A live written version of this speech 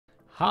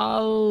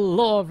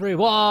Hello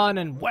everyone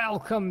and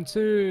welcome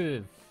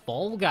to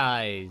Fall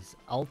Guys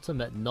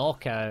Ultimate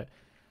Knockout.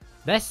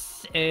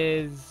 This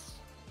is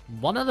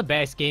one of the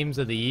best games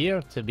of the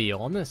year, to be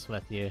honest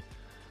with you.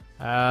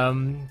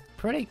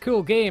 Pretty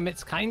cool game.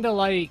 It's kind of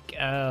like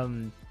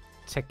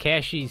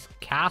Takeshi's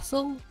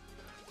Castle.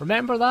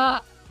 Remember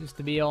that? Used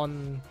to be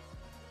on...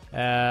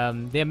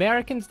 the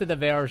Americans did a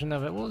version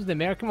of it. What was the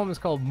American one? It was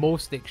called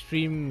Most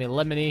Extreme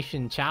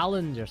Elimination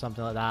Challenge or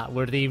something like that,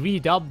 where they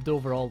redubbed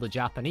over all the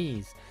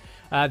Japanese.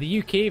 The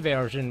UK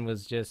version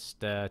was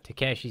just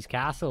Takeshi's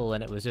Castle,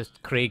 and it was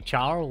just Craig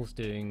Charles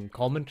doing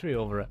commentary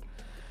over it.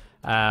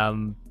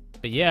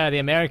 But yeah, the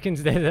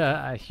Americans did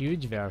a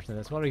huge version of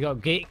this. Well, we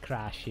got gate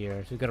crash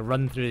here, so we've got to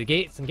run through the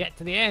gates and get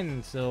to the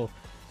end. So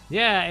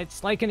yeah,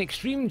 it's like an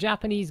extreme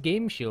Japanese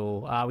game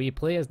show where you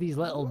play as these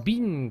little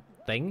bean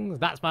things.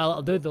 That's my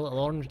little dude, the little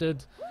orange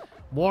dude.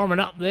 Warming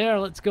up there.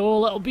 Let's go,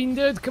 little bean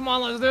dude. Come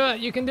on, let's do it.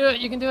 You can do it.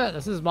 You can do it.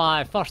 This is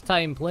my first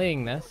time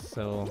playing this,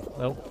 so...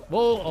 Oh,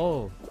 whoa,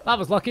 oh. That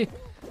was lucky.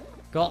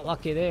 Got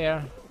lucky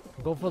there.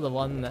 Go for the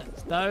one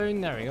that's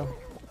down. There we go.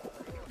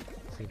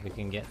 See if we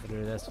can get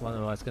through this one.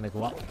 Oh, it's going to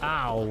go up.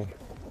 Ow.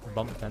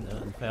 Bumped into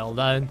it and fell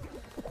down.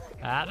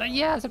 But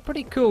yeah, it's a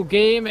pretty cool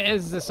game. It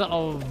is the sort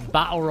of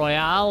battle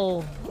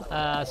royale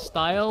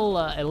style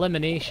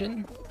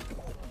elimination,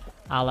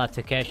 a la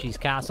Takeshi's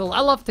Castle.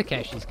 I love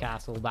Takeshi's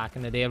Castle back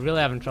in the day. I'm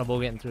really having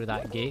trouble getting through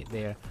that gate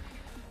there.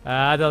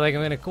 I don't think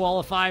I'm going to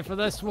qualify for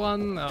this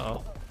one.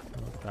 Uh-oh.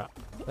 Oh, crap.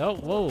 Oh,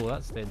 whoa,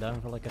 that stayed down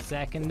for like a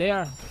second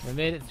there. We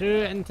made it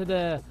through into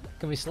the...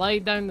 Can we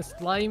slide down the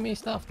slimy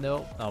stuff?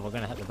 No. Oh, we're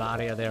going to hit the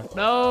barrier there.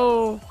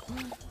 No!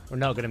 We're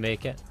not going to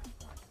make it.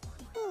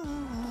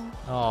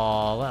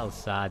 Oh, little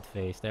sad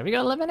face there. We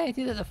got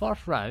eliminated at the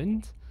first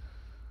round.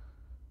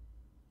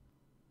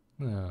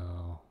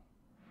 Oh.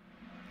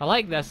 I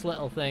like this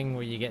little thing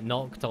where you get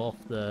knocked off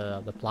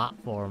the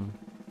platform.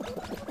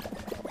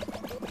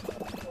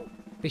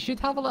 They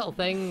should have a little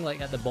thing like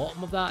at the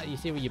bottom of that, you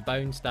see where you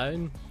bounce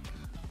down.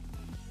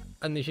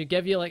 And they should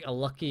give you like a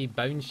lucky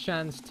bounce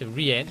chance to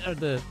re-enter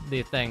the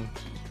thing.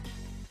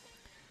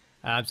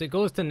 So it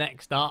goes to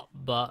next up,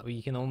 but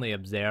we can only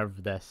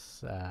observe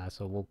this.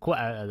 So we'll quit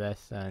out of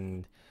this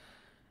and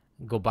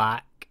go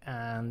back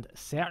and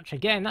search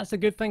again. That's the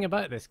good thing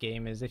about this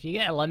game, is if you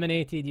get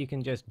eliminated you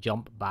can just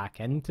jump back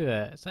into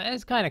it. So it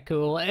is kind of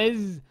cool. It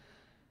is,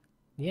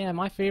 yeah,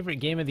 my favourite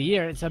game of the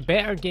year. It's a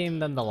better game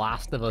than The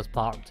Last of Us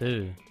Part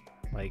 2.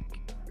 Like,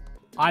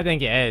 I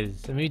think it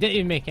is. I mean, we didn't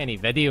even make any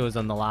videos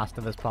on The Last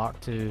of Us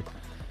Part 2.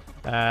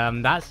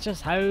 That's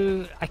just how...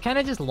 I kind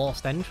of just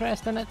lost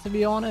interest in it, to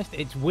be honest.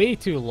 It's way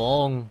too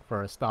long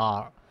for a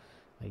start.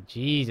 Like,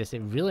 Jesus, it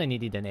really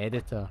needed an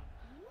editor,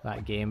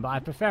 that game. But I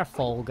prefer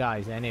Fall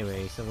Guys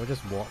anyway, so we're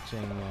just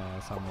watching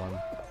someone.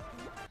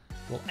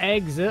 We'll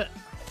exit.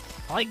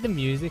 I like the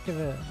music of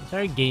it. It's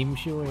very game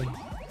showy.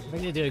 I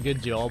think they do a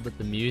good job with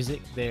the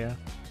music there.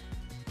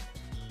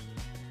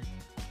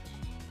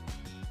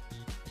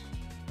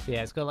 So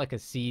yeah, it's got like a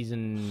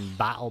season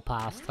battle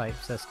pass type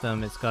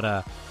system. It's got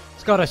a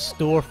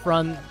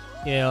storefront,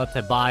 you know,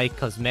 to buy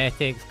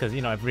cosmetics, because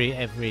you know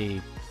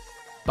every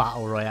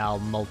battle royale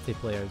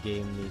multiplayer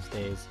game these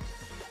days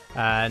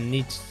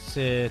needs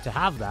to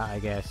have that, I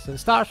guess. So it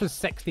starts with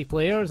 60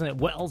 players and it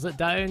whittles it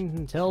down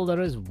until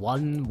there is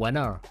one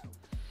winner.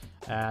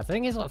 I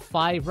think it's like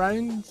 5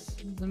 rounds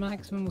the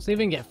maximum. We'll see if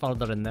we can get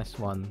further in this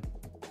one.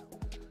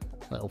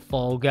 Little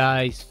Fall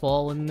Guys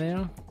falling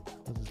there.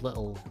 There's his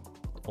little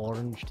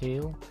orange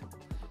tail.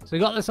 So we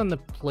got this on the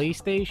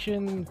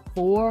PlayStation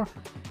 4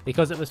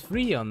 because it was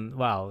free on,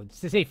 well,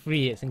 to say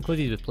free, it's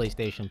included with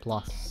PlayStation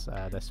Plus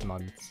this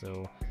month.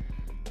 So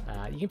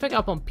you can pick it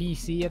up on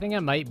PC. I think I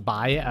might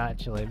buy it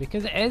actually,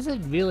 because it is a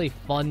really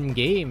fun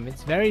game.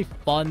 It's very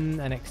fun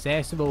and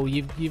accessible.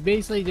 You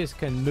basically just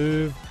can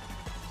move,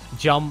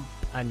 jump,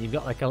 and you've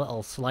got like a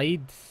little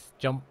slide,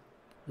 jump,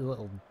 a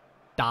little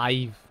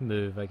dive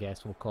move, I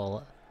guess we'll call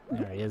it.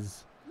 There he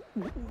is.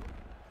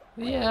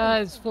 Yeah,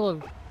 it's full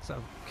of sort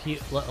of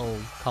cute little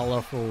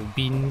colourful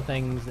bean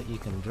things that you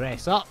can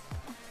dress up.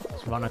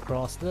 Just run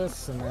across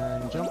this and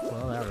then jump.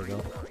 Well, there we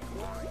go.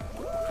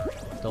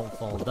 Don't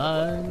fall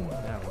down.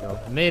 There we go.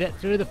 Made it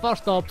through the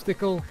first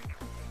obstacle.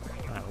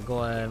 Right,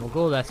 we'll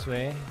go this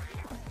way.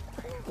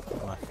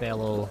 My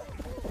fellow...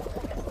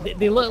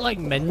 They look like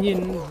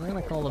minions. I'm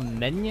gonna call them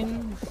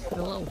minions,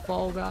 the little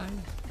Fall Guys.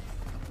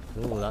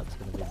 Oh, that's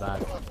gonna be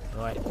bad.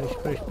 Right, push,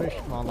 push, push.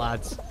 Come on,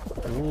 lads.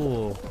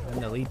 Oh, I'm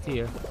in the lead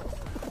here.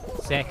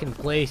 Second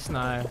place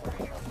now.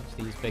 It's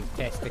these big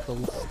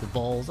testicles, the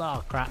balls.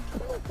 Oh, crap.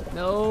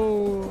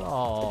 No.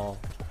 Oh,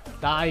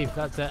 dive.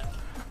 That's it.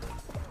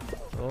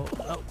 Oh,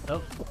 oh,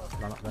 oh.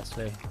 Run up this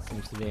way.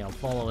 Seems to be. I'm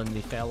following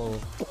the fellow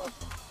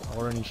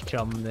orange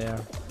chum there.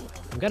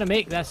 I'm gonna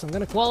make this. I'm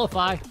gonna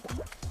qualify.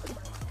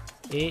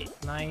 8,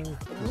 9,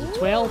 was it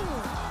 12?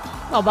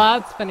 Not bad.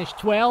 Finished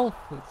 12.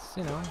 It's,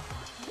 you know,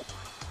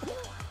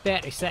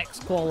 36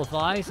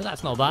 qualify, so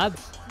that's not bad.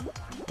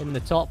 In the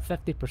top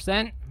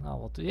 50%. Oh,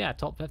 well, yeah,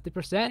 top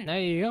 50%. There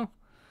you go.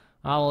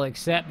 I will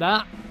accept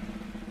that.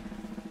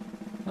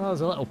 Oh,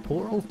 there's a little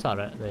portal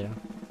turret there.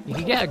 You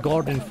can get a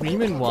Gordon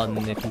Freeman one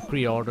if you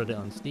pre-ordered it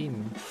on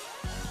Steam.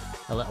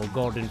 A little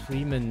Gordon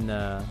Freeman,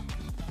 I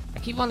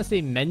keep wanting to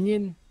say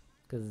minion,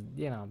 because,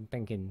 you know, I'm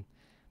thinking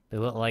they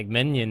look like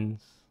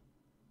minions.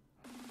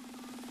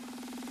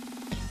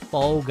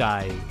 Fall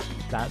Guy,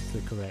 that's the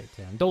correct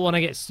term. Don't want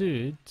to get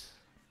sued.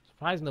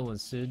 Surprised no one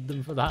sued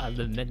them for that.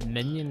 The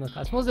minion look.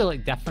 I suppose they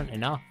look different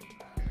enough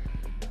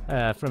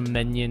from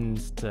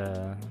minions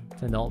to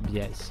not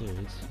get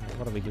sued.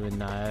 What are we doing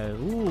now?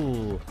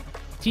 Ooh,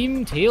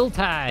 team tail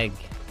tag.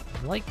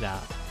 I like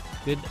that.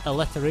 Good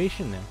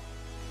alliteration there.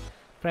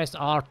 Press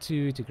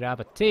R2 to grab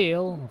a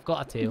tail. I've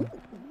got a tail.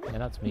 Yeah,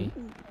 that's me.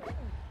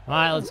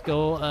 Alright, let's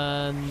go.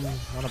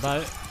 What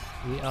about?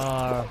 We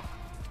are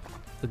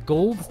the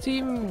gold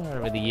team or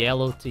are we the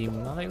yellow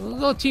team? I think we'll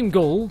go team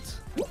gold.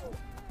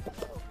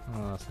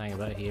 Oh, let's hang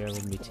about here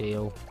with me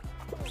tail.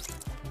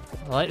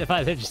 I like the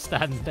fact they're just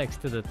standing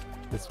next to the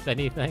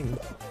spinny thing.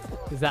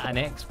 Is that an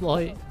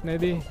exploit,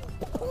 maybe?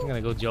 I'm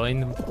gonna go join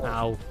them.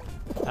 Ow.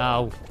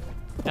 Ow.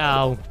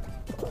 Ow.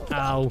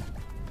 Ow.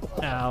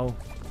 Ow.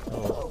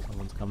 Oh,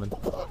 someone's coming.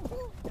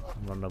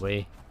 Run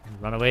away.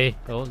 Run away.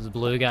 Oh, there's a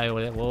blue guy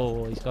over there.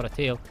 Whoa, he's got a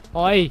tail.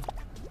 Oi!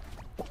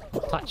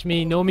 Don't touch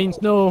me. No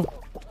means no.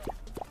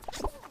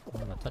 I'm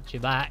gonna touch you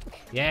back.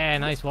 Yeah,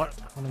 nice work.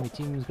 One of my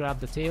teams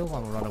grabbed the tail.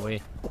 I'm gonna run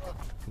away.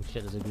 Oh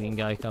shit, there's a green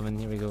guy coming.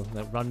 Here we go.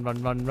 Run,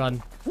 run, run,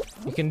 run.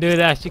 You can do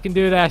this. You can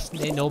do this.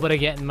 Ain't nobody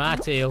getting my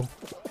tail.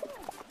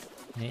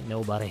 Ain't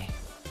nobody.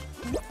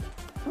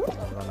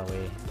 I'll run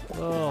away.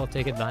 Oh, I'll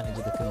take advantage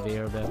of the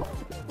conveyor belt.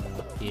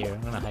 Up here.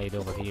 I'm gonna hide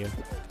over here.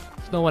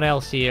 There's no one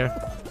else here.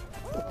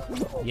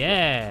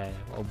 Yeah!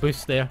 A little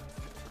boost there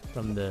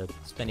from the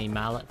spinny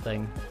mallet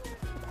thing.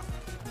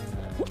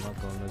 I'm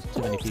not going. There's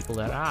too many people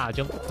there. Ah, I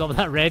jumped on top of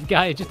that red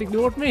guy. He just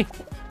ignored me.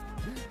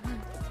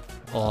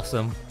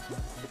 Awesome.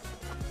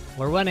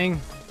 We're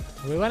winning.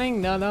 Are we winning?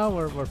 No, no,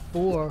 we're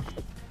 4.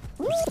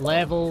 It's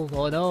level.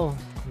 Oh no.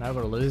 Now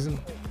we're losing.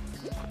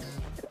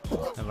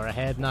 And we're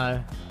ahead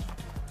now.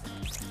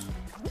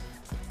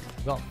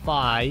 We've got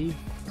 5.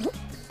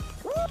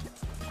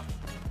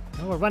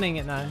 No, we're winning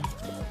it now.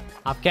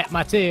 I've kept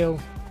my tail.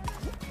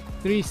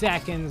 3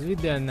 seconds. We're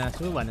doing this.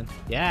 We're winning.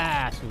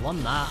 Yes, we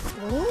won that.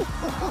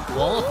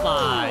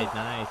 Qualified.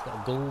 Nice.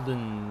 Got a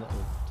golden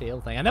little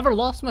tail thing. I never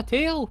lost my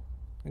tail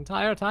the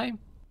entire time.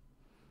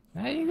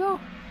 There you go.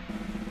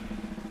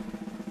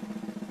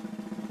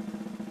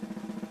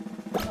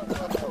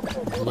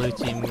 Blue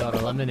team got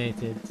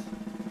eliminated.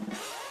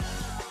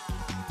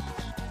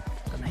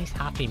 Got nice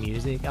happy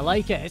music. I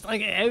like it. It's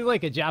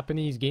like a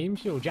Japanese game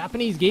show.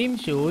 Japanese game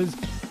shows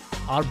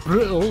are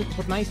brutal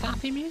with nice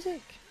happy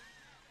music.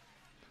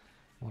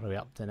 What are we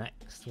up to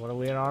next? Where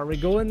are we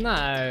going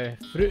now?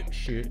 Fruit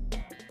shoot.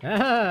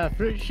 Ah,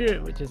 fruit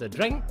shoot, which is a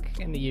drink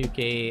in the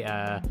UK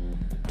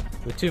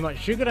with too much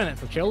sugar in it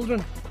for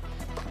children.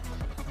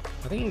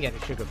 I think you can get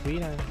it sugar free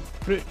now.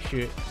 Fruit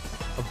shoot.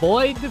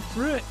 Avoid the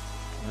fruit.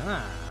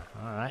 Ah,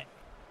 alright.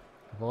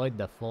 Avoid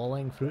the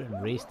falling fruit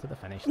and race to the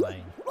finish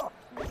line.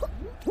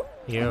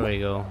 Here we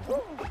go.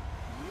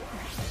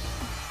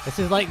 This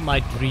is like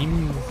my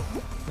dream.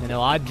 You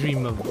know, I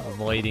dream of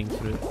avoiding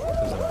fruit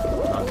because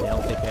I'm not a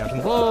healthy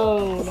person.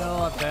 Whoa,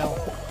 no, I fell.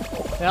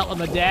 Fell to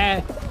my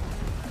death.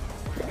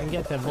 And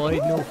get to avoid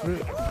no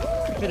fruit.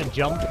 Should have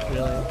jumped,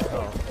 really.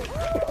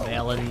 Oh,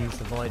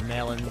 melons, avoid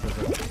melons.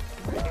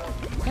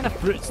 What kind of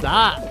fruit's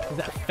that? Is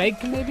that a fig,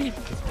 maybe?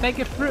 Is fig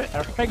a fruit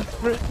or fig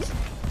fruit?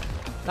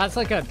 That's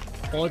like a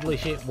oddly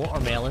shaped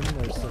watermelon.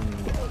 There's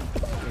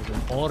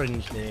an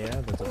orange there.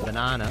 There's a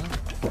banana.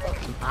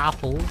 Some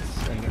apples.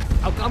 And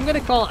I'm gonna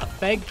call it a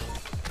fig.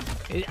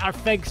 Are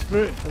figs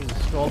fruit? Oh,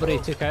 strawberry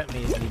took out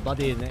me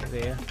buddy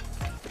there.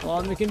 Come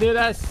on, we can do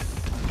this.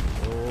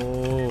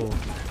 Oh,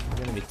 it's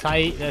gonna be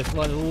tight. This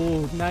one.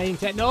 Oh, 9,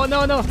 10. No,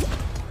 no, no.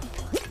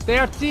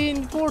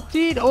 13,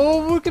 14.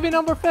 Oh, look at me,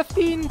 number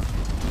 15.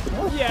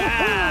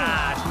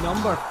 Yes,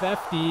 number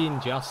 15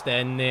 just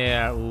in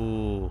there.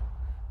 Ooh,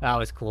 that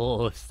was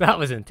close. That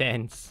was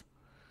intense.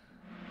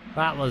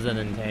 That was an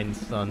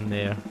intense one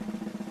there.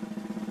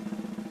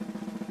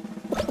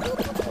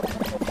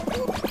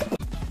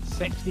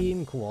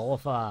 16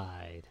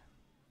 qualified.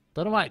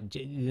 Don't know why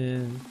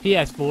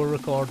PS4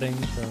 recording,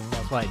 so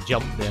that's why I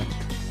jumped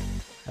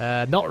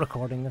there. Not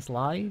recording this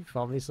live,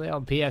 obviously,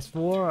 on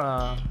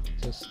PS4.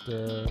 Just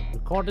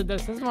recorded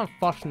this. This is my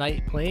first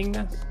night playing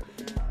this.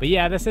 But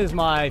yeah, this is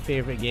my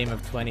favourite game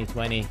of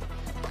 2020.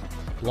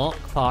 Block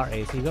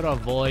party. So you gotta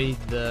avoid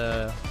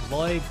the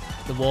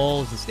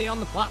walls and stay on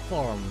the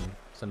platform.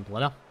 Simple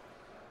enough.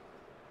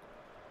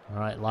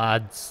 Alright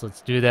lads,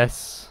 let's do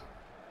this.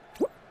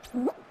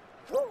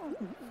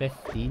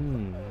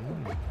 15.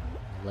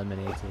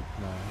 Eliminated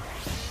now.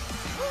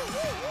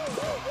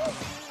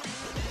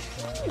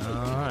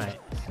 Alright,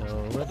 so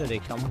where did they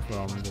come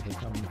from? Did they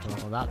come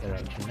from that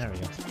direction? There we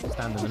go.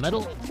 Stand in the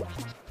middle.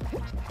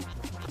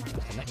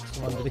 The next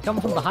one. Did they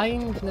come from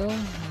behind? No?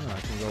 Oh, I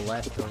can go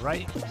left or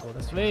right. Go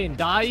this way and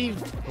dive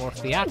for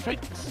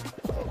theatrics.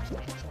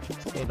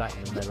 Stay back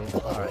in the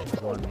middle.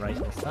 Alright, going right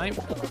this time.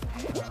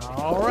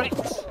 Alright.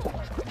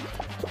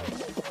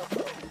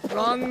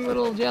 Run,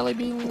 little jelly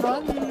bean,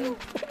 run!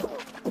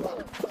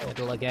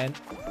 Middle again.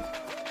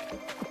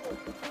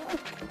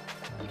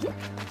 Go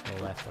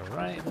left or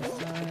right this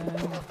time.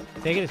 I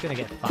think it's gonna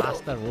get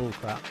faster. Oh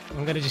crap.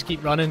 I'm gonna just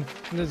keep running.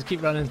 I'm gonna just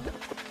keep running.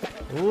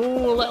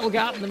 Oh, a little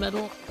gap in the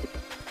middle.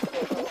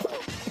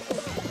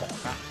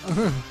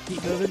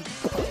 Keep moving.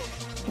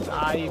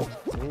 Dive.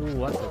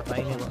 Oh, that's a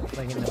tiny little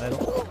thing in the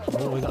middle.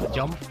 Oh, we got a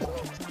jump.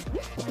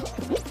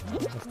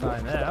 This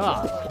time there.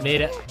 Ah,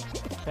 made it.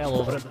 Fell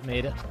over it, but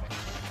made it.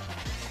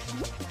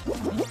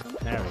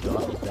 There we go,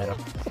 that was better.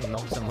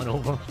 Knock someone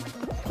over.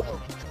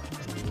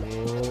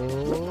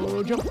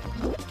 Oh, jump.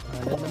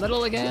 And in the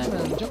middle again,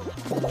 and jump.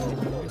 And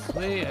this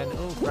way, and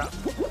oh crap.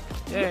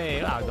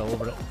 Yay, I'll go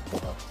over it.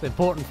 It's the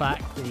important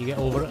fact that you get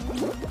over it.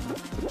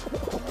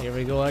 Here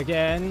we go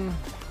again.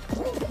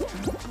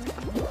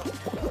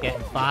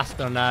 Getting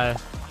faster now.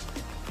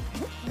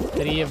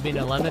 3 have been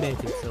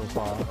eliminated so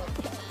far.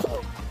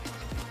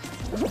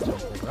 Jump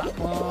over that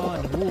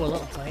one. Ooh, a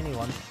little tiny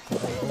one.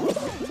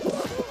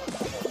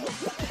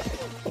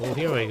 Oh,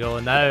 here we go.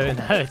 Now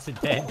it's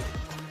intense.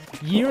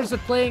 Years of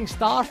playing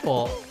Star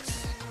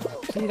Fox.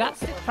 See, that's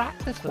the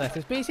practice for this.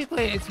 It's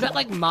basically, it's a bit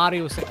like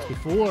Mario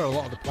 64, a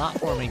lot of the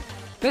platforming.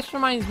 This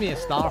reminds me of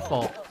Star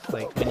Fox,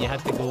 like when you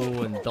had to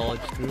go and dodge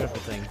through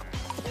everything.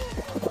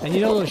 And you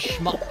know those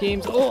shmup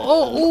games?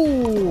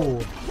 Oh!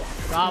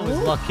 That was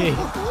lucky.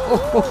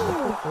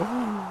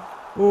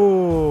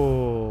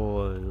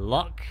 Oh,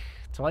 luck.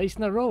 Twice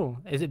in a row.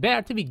 Is it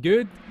better to be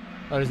good,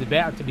 or is it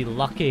better to be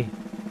lucky?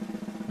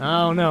 I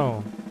don't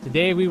know.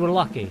 Today we were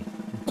lucky.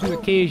 On 2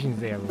 occasions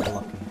there we were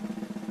lucky.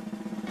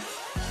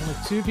 Only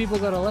 2 people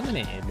got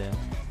eliminated then.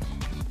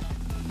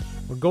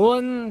 We're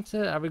going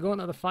to... Are we going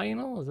to the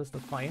final? Is this the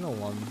final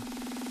one?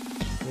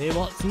 Hey,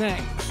 what's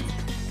next?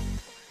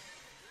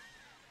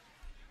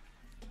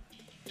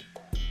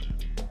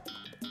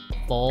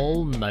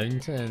 Fall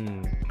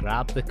Mountain.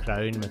 Grab the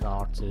crown with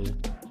R2.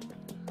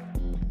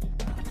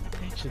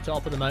 Reach the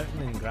top of the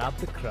mountain and grab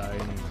the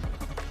crown.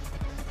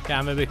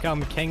 Can we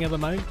become king of the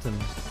mountain?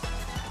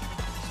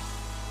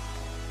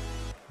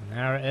 And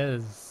there it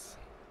is.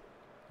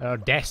 Our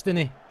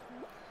destiny.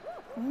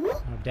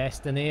 Our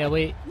destiny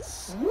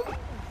awaits.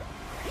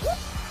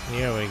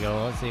 Here we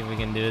go. Let's see if we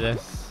can do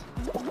this.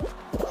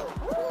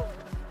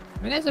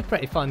 I mean, it's a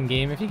pretty fun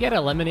game. If you get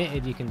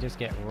eliminated, you can just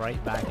get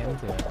right back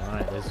into it.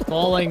 Alright, there's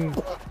falling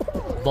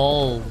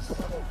balls.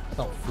 It's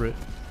not fruit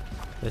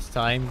this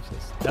time.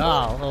 Just,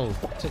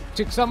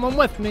 took someone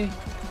with me.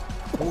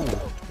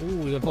 Oh,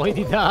 we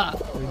avoided that.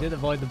 We did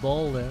avoid the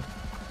ball there.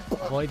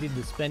 Avoided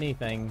the spinny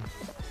thing.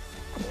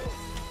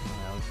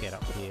 Yeah, let's get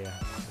up here.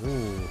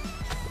 Ooh.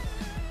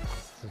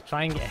 So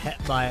try and get hit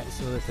by it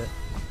so that it...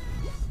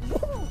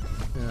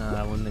 No,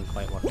 that one didn't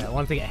quite work out. I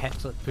want to get hit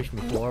so it pushed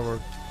me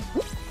forward.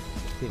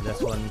 See if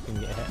this one can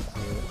get hit.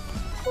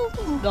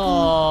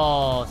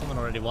 No, someone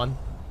already won.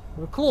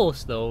 We were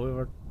close though. We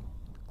were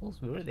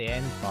close. We were at the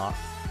end part.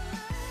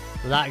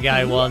 So that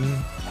guy won.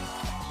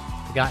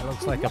 The guy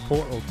looks like a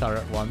portal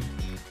turret won.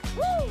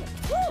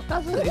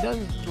 That's it. He does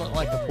look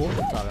like a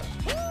portal turret.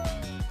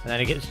 And then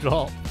he gets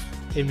dropped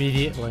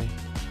immediately.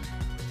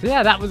 So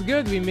yeah, that was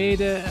good. We made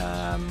it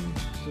to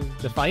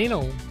the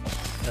final,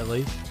 at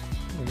least.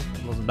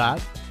 It wasn't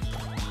bad.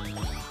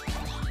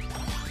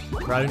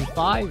 Round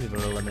 5 we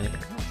were eliminated.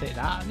 I'll take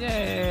that.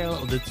 Yay, a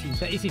little bit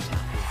easy.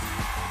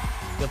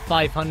 Got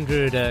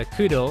 500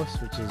 kudos,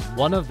 which is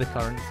one of the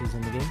currencies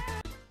in the game.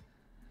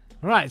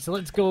 Alright, so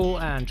let's go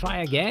and try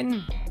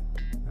again.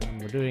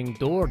 And we're doing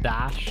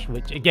DoorDash,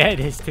 which again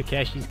is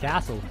Takeshi's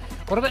Castle.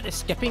 What about the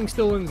skipping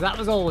stones? That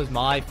was always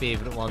my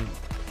favourite one.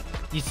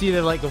 You see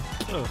they like go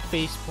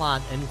face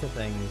plant into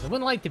things. I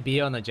wouldn't like to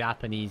be on a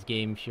Japanese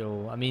game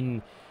show. I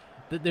mean,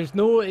 there's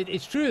no...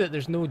 It's true that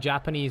there's no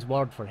Japanese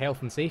word for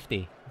health and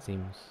safety, it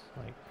seems.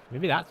 Like,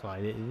 maybe that's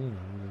why.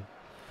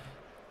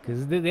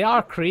 Because they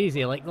are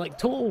crazy. Like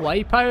Total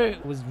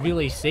Wipeout was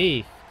really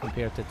safe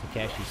compared to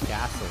Takeshi's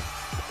Castle.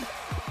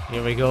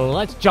 Here we go.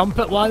 Let's jump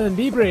at one and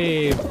be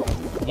brave.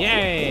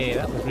 Yay!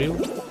 That was real.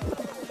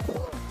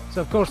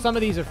 So, of course, some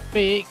of these are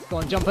fake. Go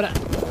on, jump at it.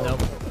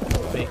 Nope.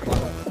 Fake one.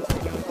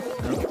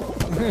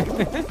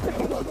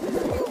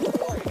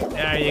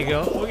 There you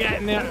go. We're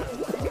getting there.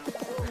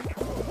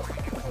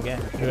 We're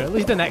getting through. At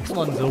least the next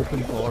one's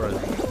open for us.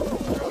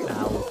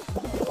 Ow.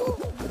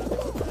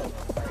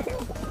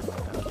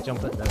 Let's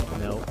jump at this.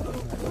 No.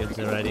 That gives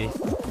already.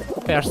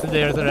 Person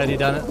there's already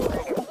done it.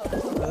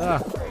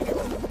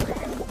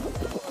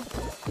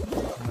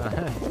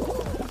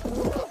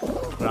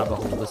 Grab a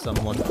hold of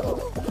someone.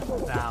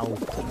 Ow.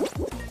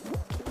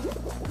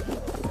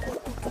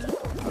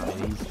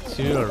 These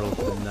 2 are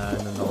open now, and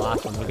then the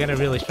last one. We're going to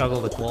really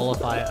struggle to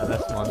qualify out of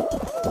this one.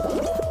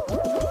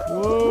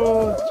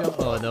 Whoa! Let's jump.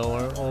 Oh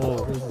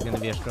no, this is going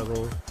to be a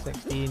struggle.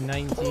 16,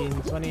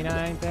 19,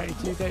 29,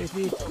 32,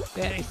 33,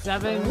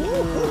 37.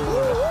 Ooh,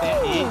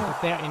 38 to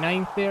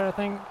 39th there, I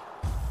think.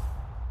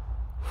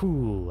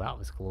 Whew, that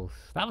was close.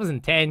 That was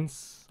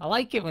intense. I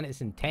like it when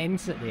it's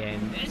intense at the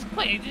end. It's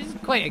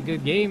quite a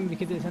good game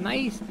because it's a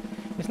nice...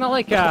 It's not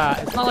like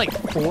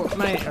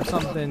Fortnite or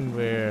something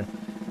where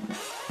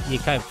you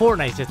kind of,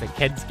 Fortnite's just a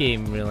kids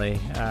game really,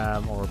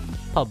 or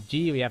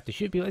PUBG where you have to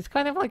shoot people. It's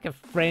kind of like a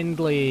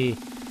friendly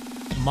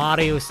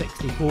Mario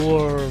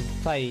 64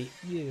 type,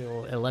 you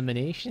know,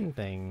 elimination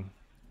thing.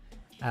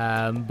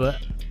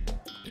 But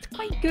it's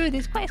quite good.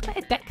 It's quite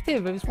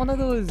addictive. It was one of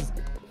those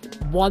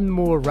one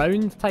more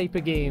round type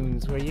of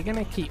games where you're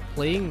gonna keep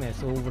playing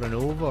this over and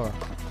over.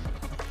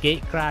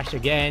 Gate crash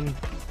again.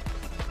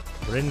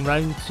 We're in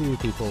round 2,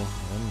 people.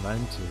 We're in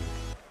round 2.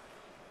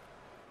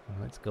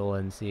 Let's go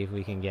and see if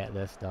we can get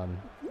this done.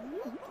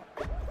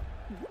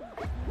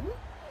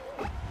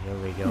 Here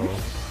we go.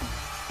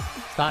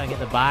 Starting at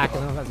the back. I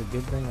don't know if that's a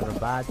good thing or a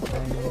bad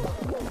thing.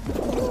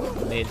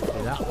 Made it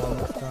through that one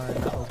this time.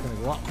 That one's gonna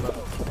go up, but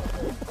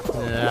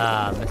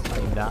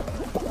mistimed that.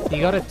 You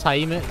gotta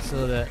time it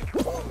so that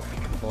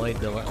avoid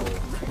the little.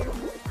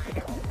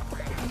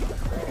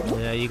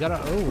 Yeah, you gotta.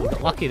 Oh, we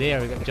got lucky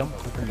there. We got jumped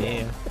up in the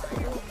air.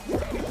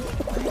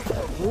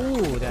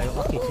 Oh, I got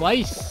lucky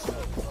twice.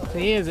 So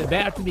yeah, is it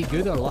better to be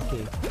good or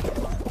lucky?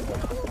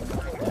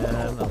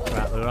 Oh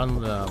crap,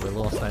 we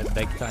lost out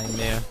big time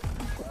there.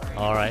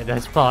 Alright,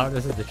 this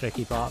is the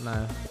tricky part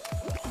now.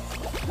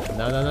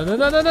 No.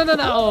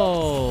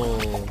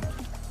 Oh!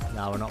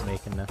 No, we're not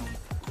making this.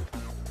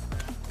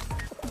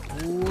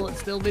 Ooh, let's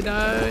still be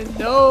down.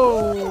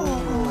 No!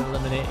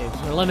 Eliminated.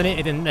 We're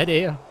eliminated in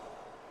mid-air.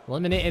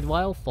 Eliminated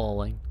while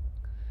falling.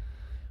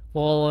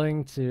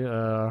 Falling to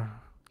our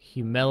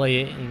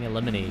humiliating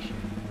elimination.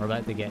 We're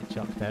about to get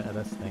chucked out of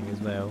this thing as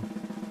well.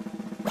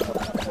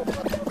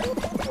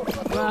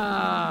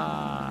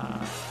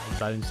 Ah,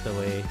 bounced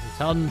away.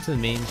 Return to the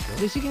main show.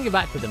 At least you can get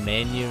back to the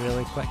menu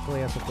really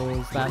quickly, I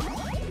suppose.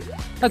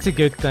 That's a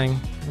good thing.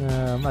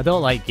 I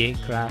don't like gate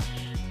crash.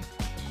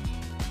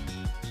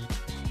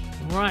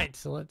 Right,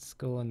 so let's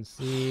go and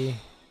see.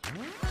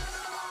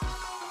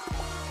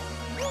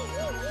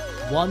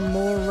 One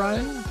more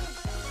round,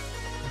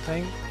 I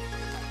think.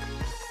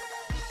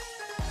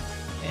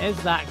 It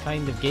is that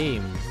kind of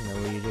game, you know,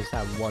 where you just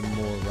have one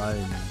more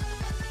round.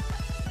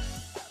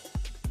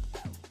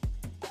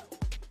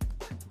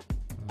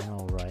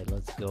 Alright,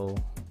 let's go.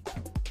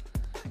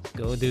 Let's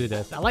go do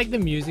this. I like the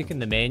music in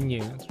the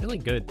menu. It's really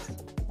good.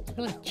 It's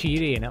really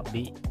cheery and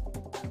upbeat.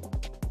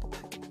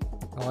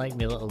 I like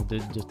my little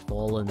dude just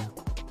falling.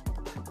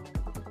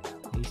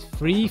 He's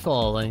free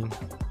falling.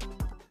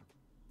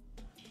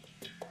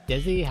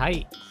 Dizzy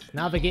heights.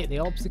 Navigate the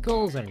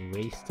obstacles and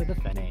race to the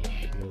finish.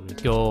 Here we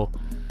go.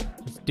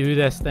 Let's do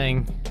this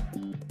thing.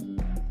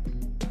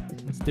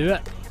 Let's do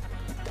it.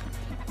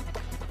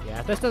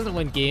 Yeah, if this doesn't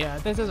win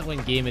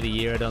game of the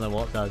year, I don't know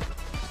what does.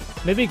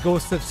 Maybe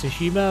Ghost of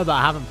Tsushima, but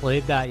I haven't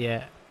played that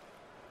yet.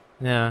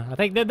 No, I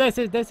think that this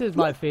is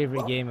my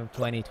favorite game of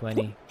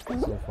 2020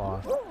 so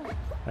far.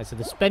 Right, so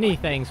the spinny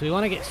thing, so we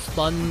want to get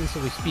spun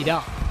so we speed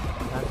up.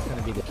 That's going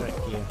to be the trick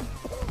here.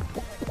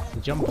 So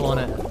jump on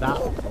it at that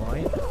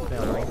point.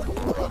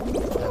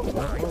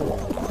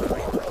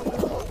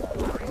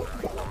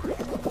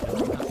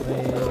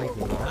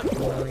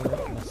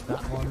 Missed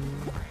that one.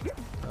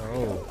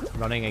 Oh,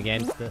 running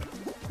against it.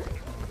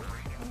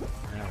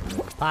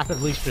 Path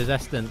of least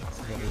resistance.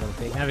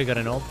 Now we got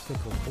an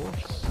obstacle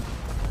course.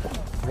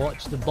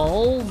 Watch the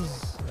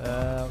balls.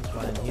 Let's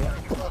run in here.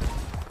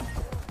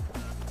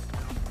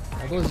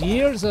 All those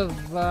years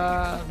of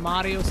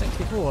Mario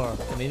 64.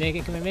 Can we make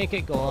it? Can we make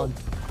it? Go on.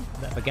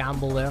 Bit of a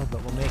gamble there,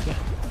 but we'll make it.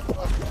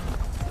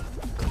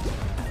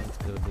 Let's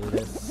go do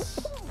this.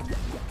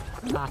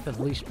 Path of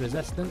least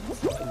resistance.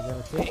 What are you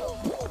gonna take?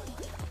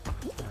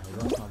 There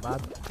we go, not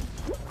bad.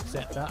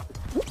 Accept that.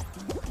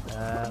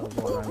 We'll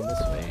go around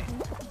this way.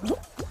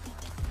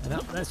 And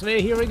up this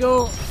way, here we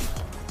go!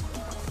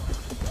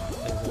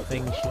 There's a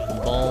thing shooting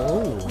ball.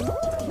 Ooh,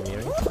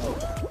 we're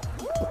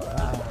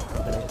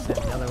gonna get sent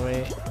the other way.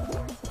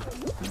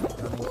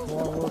 Running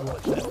forward,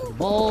 watch out for the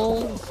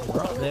balls.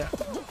 We're up there.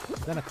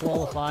 We're gonna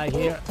qualify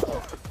here.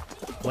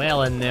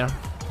 Well in there.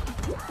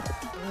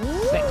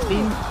 16,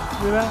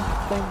 we were,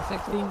 I think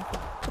 16.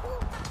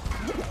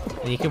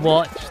 And you can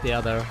watch the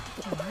other.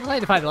 I like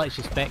the fact that lets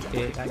you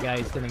spectate. That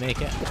guy's gonna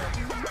make it.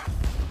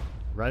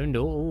 Round,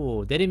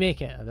 oh, did he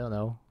make it? I don't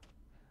know.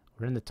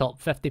 We're in the top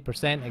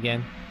 50%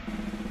 again.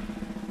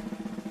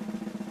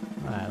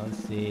 Alright, let's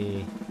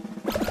see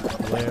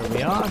where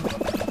we are.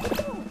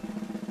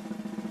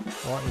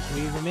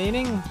 43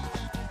 remaining.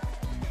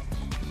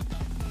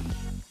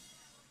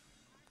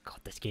 God,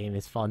 this game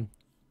is fun.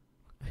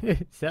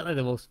 Certainly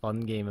the most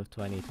fun game of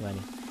 2020.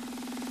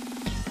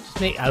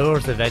 Just make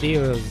hours of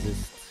videos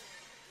just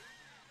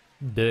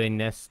doing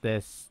this.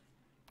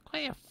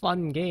 Quite a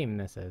fun game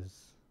this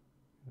is.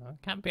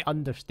 It can't be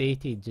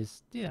understated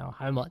just, you know,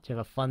 how much of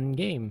a fun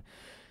game.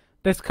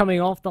 This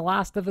coming off The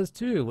Last of Us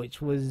 2,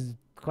 which was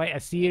quite a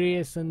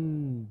serious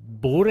and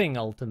boring,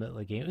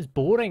 ultimately, game. It was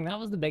boring. That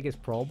was the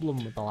biggest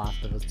problem with The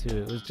Last of Us 2.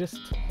 It was just...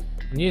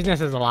 I'm using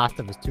this as The Last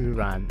of Us 2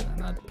 rant,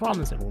 and I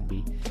promise it won't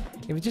be.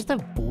 It was just a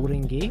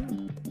boring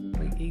game.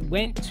 Like, it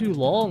went too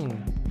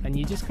long, and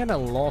you just kind of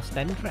lost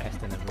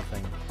interest in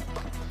everything.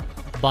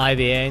 by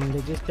the end,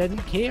 I just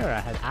didn't care. I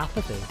had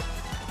apathy.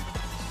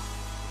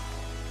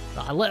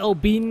 But a little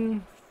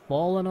bean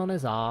falling on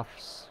his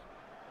arse.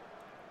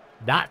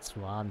 That's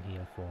what I'm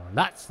here for.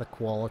 That's the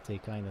quality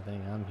kind of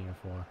thing I'm here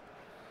for.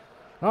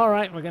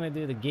 Alright, we're going to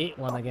do the gate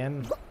one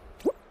again.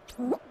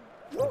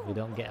 If we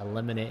don't get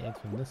eliminated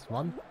from this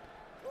one.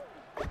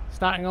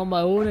 Starting on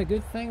my own, a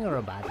good thing or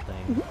a bad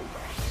thing?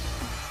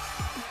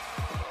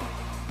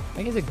 I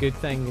think it's a good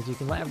thing because you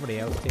can let everybody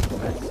else take the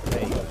risk.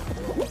 There you go.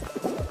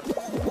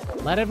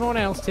 Let everyone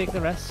else take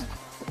the risk.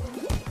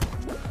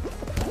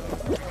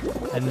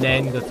 And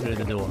then go through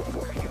the door.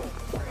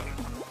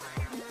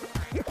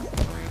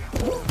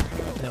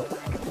 Nope.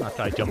 I'll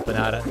try jumping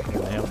at it.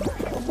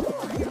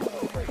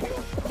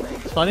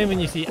 It's funny when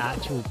you see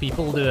actual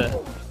people do it.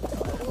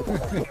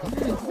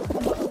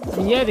 I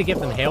mean, yeah, they give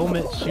them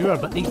helmets, sure,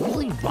 but they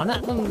really run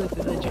at them.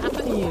 The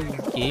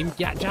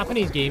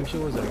Japanese game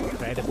shows are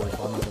incredibly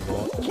fun to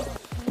watch.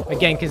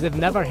 Again, because they've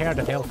never heard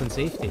of health and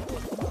safety.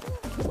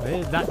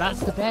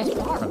 That's the best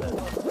part of it.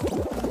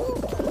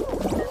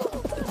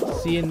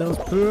 Seeing those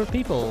poor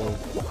people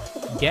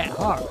get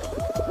hurt.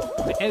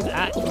 If it is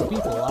actual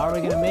people, are we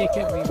going to make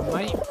it? We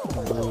might.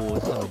 Oh,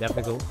 it's going to be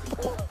difficult.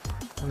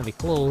 It's going to be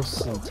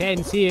close.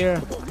 Intense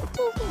here.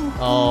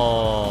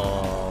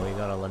 Oh, we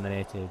got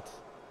eliminated.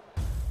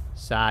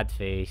 Sad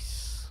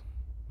face.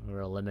 We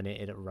were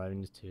eliminated at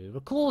round 2. We're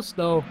close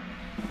though.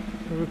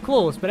 We were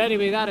close. But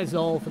anyway, that is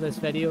all for this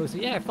video. So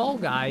yeah, Fall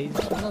Guys,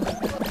 one of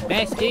the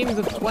best games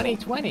of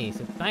 2020.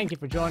 So thank you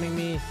for joining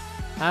me.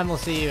 And we'll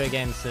see you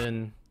again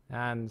soon.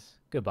 And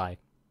goodbye.